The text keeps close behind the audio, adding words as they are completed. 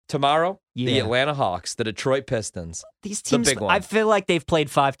Tomorrow, the Yeah. Atlanta Hawks, the Detroit Pistons. These teams, big one. I feel like they've played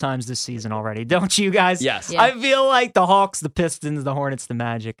 5 times this season already. Don't you guys? Yes. Yeah. I feel like the Hawks, the Pistons, the Hornets, the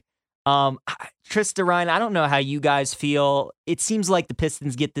Magic. Trista, Ryan, I don't know how you guys feel. It seems like the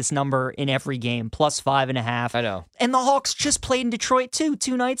Pistons get this number in every game, plus 5.5. I know. And the Hawks just played in Detroit, too,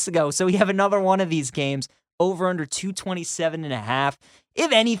 2 nights ago. So we have another one of these games, over under 227.5.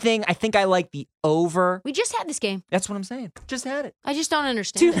 If anything, I think I like the over. We just had this game. That's what I'm saying. Just had it I just don't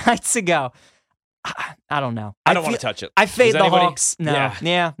understand. 2 nights ago. I don't know. I don't want feel- to touch it. I fade Does the anybody? Hawks. No.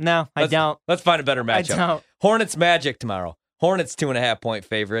 Yeah. No, I don't. Let's find a better I matchup. don't. Hornets Magic tomorrow. Hornets 2.5-point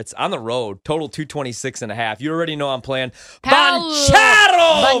favorites on the road. Total 226.5. You already know I'm playing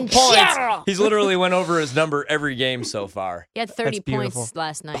Banchero points. He's literally went over his number every game so far. He had 30 That's beautiful. points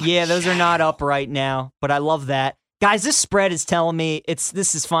last night. Yeah, those are not up right now, but I love that. Guys, this spread is telling me this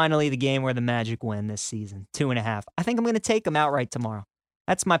is finally the game where the Magic win this season. 2.5. I think I'm going to take them outright tomorrow.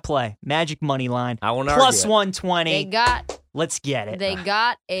 That's my play. Magic money line. I won't Plus argue it. 120. They got Let's get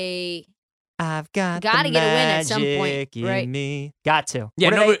it. I've got Gotta the get a win at some point, magic in right? me. Got to. Yeah,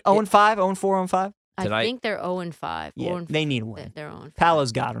 What are no, they? but- 0-5, 0-4, 0-5? Tonight. I think they're 0-5. Yeah, they need a win. They're 0-5.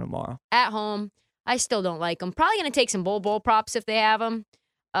 Palo's got them tomorrow. At home, I still don't like them. Probably going to take some bowl props if they have them.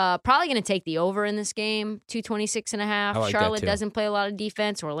 Probably going to take the over in this game, 226.5. I like that Charlotte too. doesn't play a lot of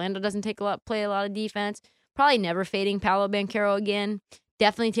defense. Orlando doesn't play a lot of defense. Probably never fading Paolo Banchero again.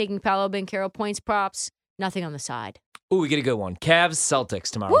 Definitely taking Paolo Banchero points props. Nothing on the side. Ooh, we get a good one. Cavs Celtics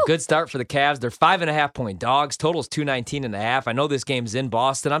tomorrow. Woo! Good start for the Cavs. They're 5.5-point dogs. Total's 219.5. I know this game's in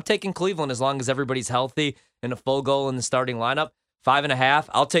Boston. I'm taking Cleveland as long as everybody's healthy and a full goal in the starting lineup. 5.5.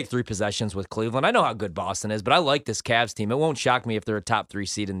 I'll take 3 possessions with Cleveland. I know how good Boston is, but I like this Cavs team. It won't shock me if they're a top 3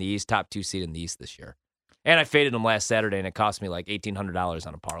 seed in the East, top 2 seed in the East this year. And I faded them last Saturday, and it cost me like $1,800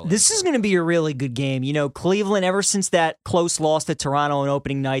 on a parlay. This is going to be a really good game. You know, Cleveland, ever since that close loss to Toronto on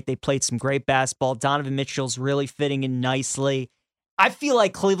opening night, they played some great basketball. Donovan Mitchell's really fitting in nicely. I feel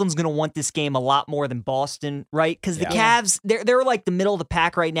like Cleveland's going to want this game a lot more than Boston, right? Because the Cavs, they're like the middle of the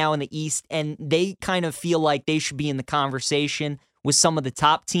pack right now in the East, and they kind of feel like they should be in the conversation with some of the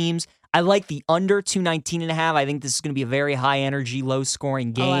top teams. I like the under 219.5. I think this is going to be a very high energy, low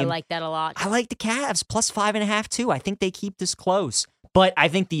scoring game. Oh, I like that a lot. I like the Cavs plus 5.5 too. I think they keep this close, but I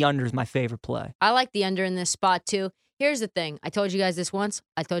think the under is my favorite play. I like the under in this spot, too. Here's the thing. I told you guys this once.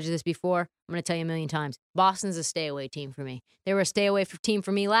 I told you this before. I'm going to tell you a million times. Boston's a stay-away team for me. They were a stay-away team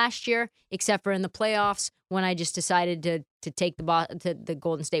for me last year, except for in the playoffs when I just decided to take the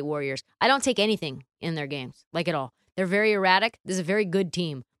Golden State Warriors. I don't take anything in their games, like at all. They're very erratic. This is a very good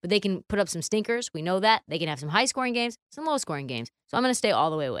team, but they can put up some stinkers. We know that. They can have some high-scoring games, some low-scoring games. So I'm going to stay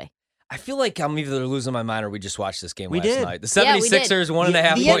all the way away. I feel like I'm either losing my mind or we just watched this game We last did. night. The Yeah, we did. 76ers,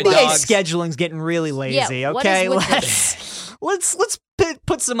 1.5 the point NBA dogs. scheduling's getting really lazy. Yeah, what okay, is with let's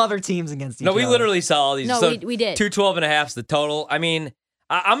put some other teams against each No, other. we literally saw all these. No, So we did. 212.5's the total. I mean,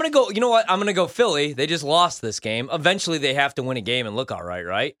 I'm going to go, you know what? I'm going to go Philly. They just lost this game. Eventually, they have to win a game and look all right,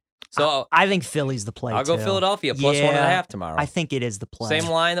 right? So I think Philly's the play. I'll go too. Philadelphia plus Yeah, 1.5 tomorrow. I think it is the play. Same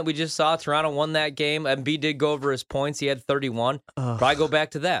line that we just saw. Toronto won that game. Embiid did go over his points. He had 31. Ugh. Probably go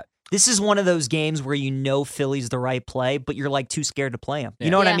back to that. This is one of those games where you know Philly's the right play, but you're like too scared to play him. You Yeah.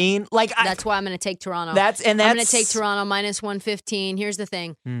 know what I Yeah. mean? Like That's why I'm going to take Toronto. I'm I'm going going to take Toronto minus 115. Here's the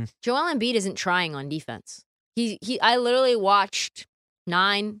thing. Joel Embiid isn't trying on defense. I literally watched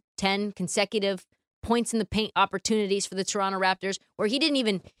 9, 10 consecutive points in the paint opportunities for the Toronto Raptors where he didn't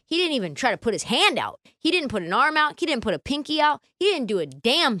even try to put his hand out. He didn't put an arm out. He didn't put a pinky out. He didn't do a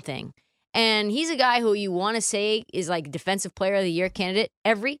damn thing. And he's a guy who you want to say is like Defensive Player of the Year candidate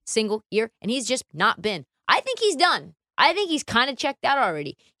every single year, and he's just not been. I think he's done. I think he's kind of checked out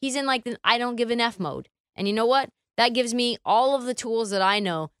already. He's in like the I don't give an F mode. And you know what? That gives me all of the tools that I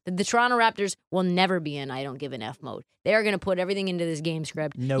know that the Toronto Raptors will never be in I don't give an F mode. They are going to put everything into this game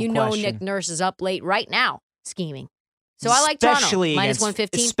script. No you know question. Nick Nurse is up late right now scheming. So I like Toronto. Minus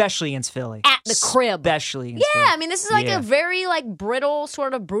 115 Especially against Philly. at the crib. Especially against Yeah, Philly. I mean, this is like Yeah. a very like brittle,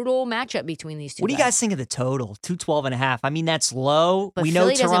 sort of brutal matchup between these two What do you guys think of the total? 212.5. I mean, that's low. But we know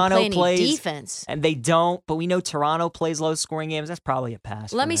Philly doesn't Toronto play any plays defense. and they don't, but we know Toronto plays low scoring games. That's probably a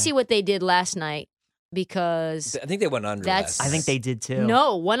pass. Let for me see what they did last night because I think they went under. That's- last I think night. they did too.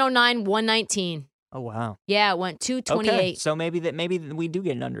 no, 109, 119. Oh wow. Yeah, it went 228. Okay, so maybe we do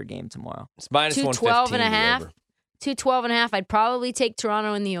get an under game tomorrow. It's minus 212 and a 115 half. the over. 212 and a half. I'd probably take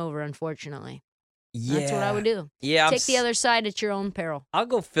Toronto in the over, unfortunately. Yeah. That's what I would do. Yeah, Take the other side at your own peril. I'll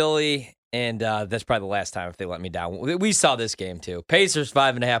go Philly. And that's probably the last time if they let me down. We saw this game, too. Pacers,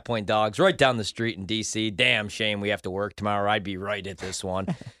 5.5-point dogs, right down the street in D.C. Damn shame we have to work tomorrow. I'd be right at this one.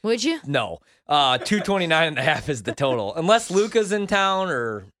 Would you? No. 229.5 is the total. Unless Luka's in town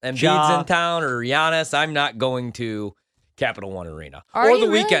or Embiid's in town or Giannis, I'm not going to Capital One Arena. Are or you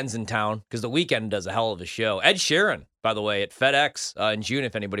the really? Weeknd's in town, because the Weeknd does a hell of a show. Ed Sheeran, by the way, at FedEx in June,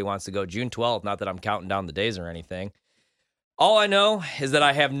 if anybody wants to go. June 12th, not that I'm counting down the days or anything. All I know is that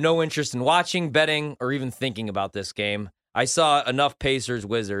I have no interest in watching, betting, or even thinking about this game. I saw enough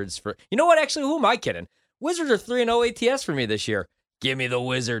Pacers-Wizards for... You know what, actually, who am I kidding? Wizards are 3-0 ATS for me this year. Give me the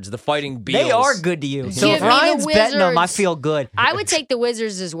Wizards, the Fighting Beals. They are good to you. So Give if me the Ryan's betting them, I Wizards. feel good. I would take the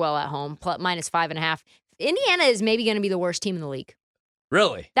Wizards as well at home, minus 5.5. Indiana is maybe going to be the worst team in the league.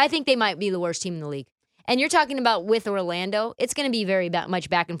 Really? I think they might be the worst team in the league. And you're talking about with Orlando, it's going to be very much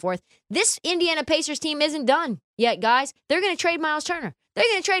back and forth. This Indiana Pacers team isn't done yet, guys. They're going to trade Miles Turner. They're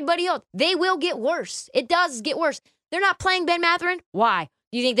going to trade Buddy Hield. They will get worse. It does get worse. They're not playing Ben Mathurin. Why?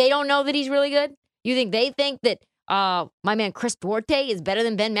 You think they don't know that he's really good? You think they think that my man Chris Duarte is better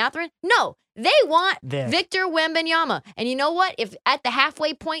than Ben Mathurin? No. They want Victor Wembanyama. And you know what? If at the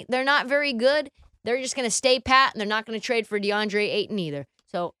halfway point they're not very good, they're just going to stay pat, and they're not going to trade for DeAndre Ayton either.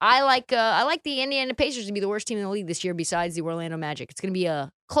 So I like the Indiana Pacers to be the worst team in the league this year besides the Orlando Magic. It's going to be a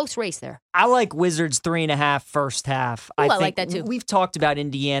close race there. I like Wizards 3.5 first half. Ooh, I think like that too. We've talked about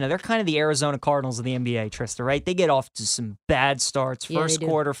Indiana. They're kind of the Arizona Cardinals of the NBA, Trista, right? They get off to some bad starts, first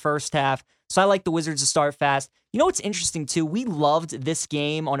quarter, first half. So I like the Wizards to start fast. You know what's interesting too? We loved this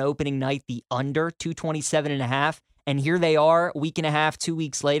game on opening night, the under 227.5. And here they are, week and a half, 2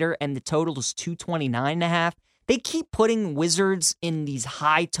 weeks later, and the total is 229.5. They keep putting Wizards in these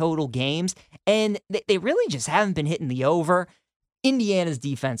high total games, and they really just haven't been hitting the over. Indiana's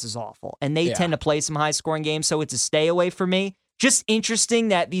defense is awful, and they tend to play some high-scoring games, so it's a stay away for me. Just interesting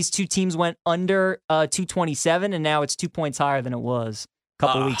that these two teams went under 227, and now it's 2 points higher than it was a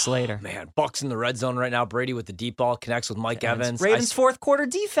couple weeks later. Man, Bucks in the red zone right now. Brady with the deep ball connects with Mike Evans. Ravens' fourth quarter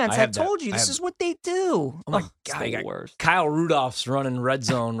defense. I told you, this is what they do. Oh my God. Kyle Rudolph's running red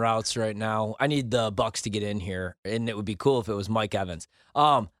zone routes right now. I need the Bucks to get in here, and it would be cool if it was Mike Evans.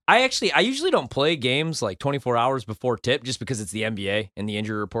 I usually don't play games like 24 hours before tip just because it's the NBA and the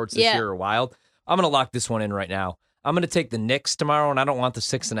injury reports this year are wild. I'm going to lock this one in right now. I'm going to take the Knicks tomorrow, and I don't want the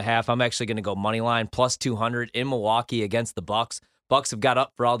 6.5. I'm actually going to go money line plus 200 in Milwaukee against the Bucks. Bucks have got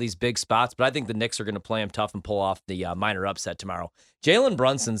up for all these big spots, but I think the Knicks are going to play them tough and pull off the minor upset tomorrow. Jalen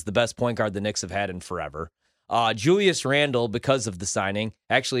Brunson's the best point guard the Knicks have had in forever. Julius Randle, because of the signing,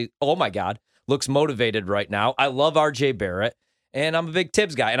 actually, oh my God, looks motivated right now. I love RJ Barrett, and I'm a big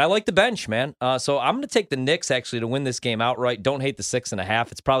Tibbs guy, and I like the bench, man. So I'm going to take the Knicks, actually, to win this game outright. Don't hate the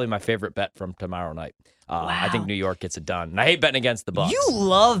 6.5. It's probably my favorite bet from tomorrow night. Wow. I think New York gets it done. And I hate betting against the Bucks. You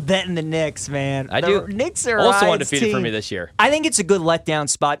love betting the Knicks, man. I do. Knicks are also Ryan's undefeated team. for me this year. I think it's a good letdown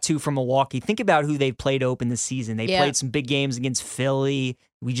spot, too, for Milwaukee. Think about who they've played open this season. They played some big games against Philly.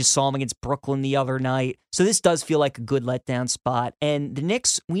 We just saw them against Brooklyn the other night. So this does feel like a good letdown spot. And the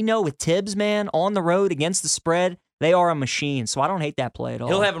Knicks, we know with Tibbs, man, on the road against the spread, they are a machine. So I don't hate that play at all.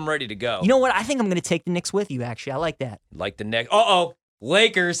 He'll have them ready to go. You know what? I think I'm going to take the Knicks with you, actually. I like that. Like the Knicks. Uh-oh.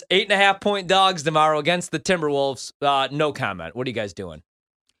 Lakers, 8.5-point dogs tomorrow against the Timberwolves. No comment. What are you guys doing?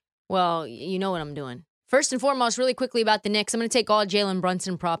 Well, you know what I'm doing. First and foremost, really quickly about the Knicks, I'm going to take all Jalen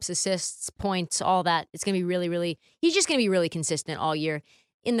Brunson props, assists, points, all that. It's going to be really, he's just going to be really consistent all year.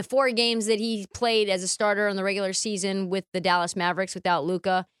 In the 4 games that he played as a starter in the regular season with the Dallas Mavericks without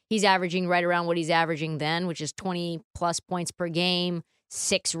Luka, he's averaging right around what he's averaging then, which is 20-plus points per game,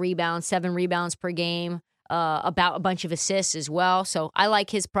 7 rebounds per game. About a bunch of assists as well. So I like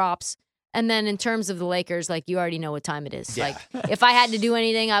his props. And then in terms of the Lakers, like you already know what time it is. Yeah. Like if I had to do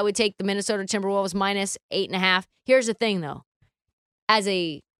anything, I would take the Minnesota Timberwolves minus 8.5. Here's the thing though. As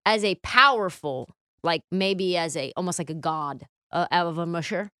a powerful, like maybe as a almost like a god of a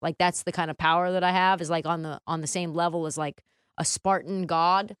musher, like that's the kind of power that I have is like on the same level as like a Spartan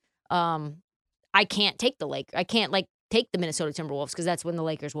god. I can't take the Lakers. I can't like take the Minnesota Timberwolves because that's when the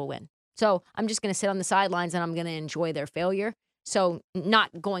Lakers will win. So I'm just going to sit on the sidelines and I'm going to enjoy their failure. So not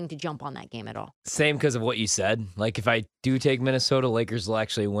going to jump on that game at all. Same because of what you said. Like if I do take Minnesota, Lakers will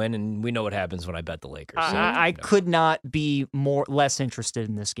actually win, and we know what happens when I bet the Lakers. So, I could not be less interested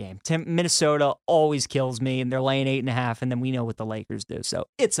in this game. Minnesota always kills me, and they're laying 8.5, and then we know what the Lakers do. So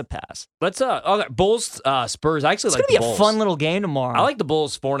it's a pass. Let's Bulls Spurs. I actually It's like gonna the be Bulls. a fun little game tomorrow. I like the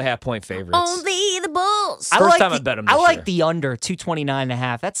Bulls 4.5-point favorites. Only the Bulls. First time I bet 'em I this like year. the under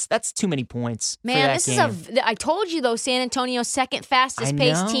 229.5. That's too many points. Man, for that this game. is I told you though, San Antonio's second fastest I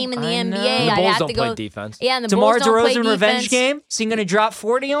paced know, team in the I NBA. know. And the I'd Bulls have don't to play go. defense. Yeah, and the DeMar Bulls don't play DeRozan revenge defense. game. Is he going to drop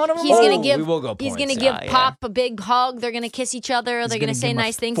 40 on him? He's gonna Oh, give. we will go He's points. gonna give Yeah, yeah. Pop a big hug. They're gonna kiss each other. They're gonna gonna say give him a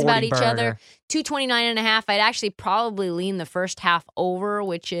nice things 40 about each other. burger. 229.5. I'd actually probably lean the first half over,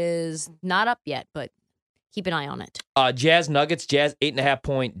 which is not up yet, but keep an eye on it. Jazz Nuggets. Jazz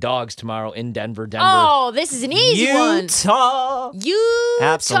 8.5-point dogs tomorrow in Denver. Oh, this is an easy one. Utah. Utah.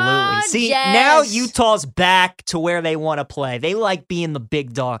 Absolutely. See, Jazz. now Utah's back to where they want to play. They like being the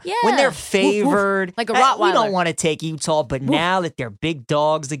big dog. Yeah. When they're Woof, woof. favored, Like a we Rottweiler. don't want to take Utah, but now that they're big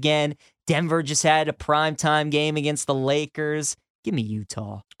dogs again, Denver just had a primetime game against the Lakers. Give me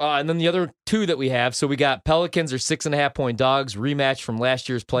Utah. And then the other two that we have. So we got Pelicans are 6.5-point dogs. Rematch from last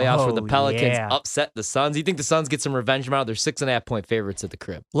year's playoffs where the Oh, Pelicans yeah. upset the Suns. You think the Suns get some revenge tomorrow? They're 6.5-point favorites at the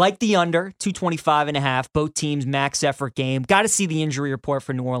crib. Like the under, 225.5. Both teams max effort game. Got to see the injury report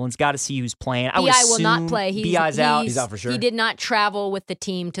for New Orleans. Got to see who's playing. I would B.I. will not assume play. B.I.'s out. He's out for sure. He did not travel with the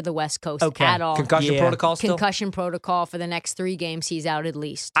team to the West Coast Okay. at all. Concussion Yeah. protocol still? Concussion protocol for the next 3 games. He's out at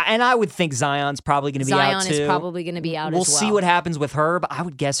least. And I would think Zion's probably going to be out Zion too. is probably going to be out We'll as well. see what happens with Herb. I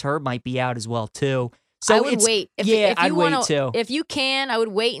would guess Herb might be out as well too. So I would it's- wait. If yeah, you I'd wait wanna, too. If you can, I would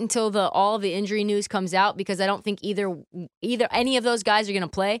wait until all of the injury news comes out because I don't think either any of those guys are going to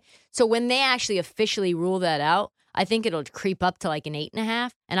play. So when they actually officially rule that out, I think it'll creep up to like an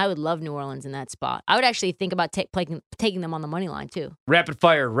 8.5, and I would love New Orleans in that spot. I would actually think about taking them on the money line too. Rapid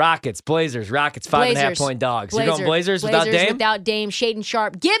fire. Rockets. Blazers. Rockets 5.5-point dogs. You're going Blazers without Dame? Without Dame. Shaden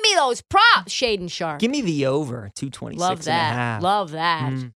Sharp. Give me those props, Shaden Sharp. Give me the over 226. Love that. Love that.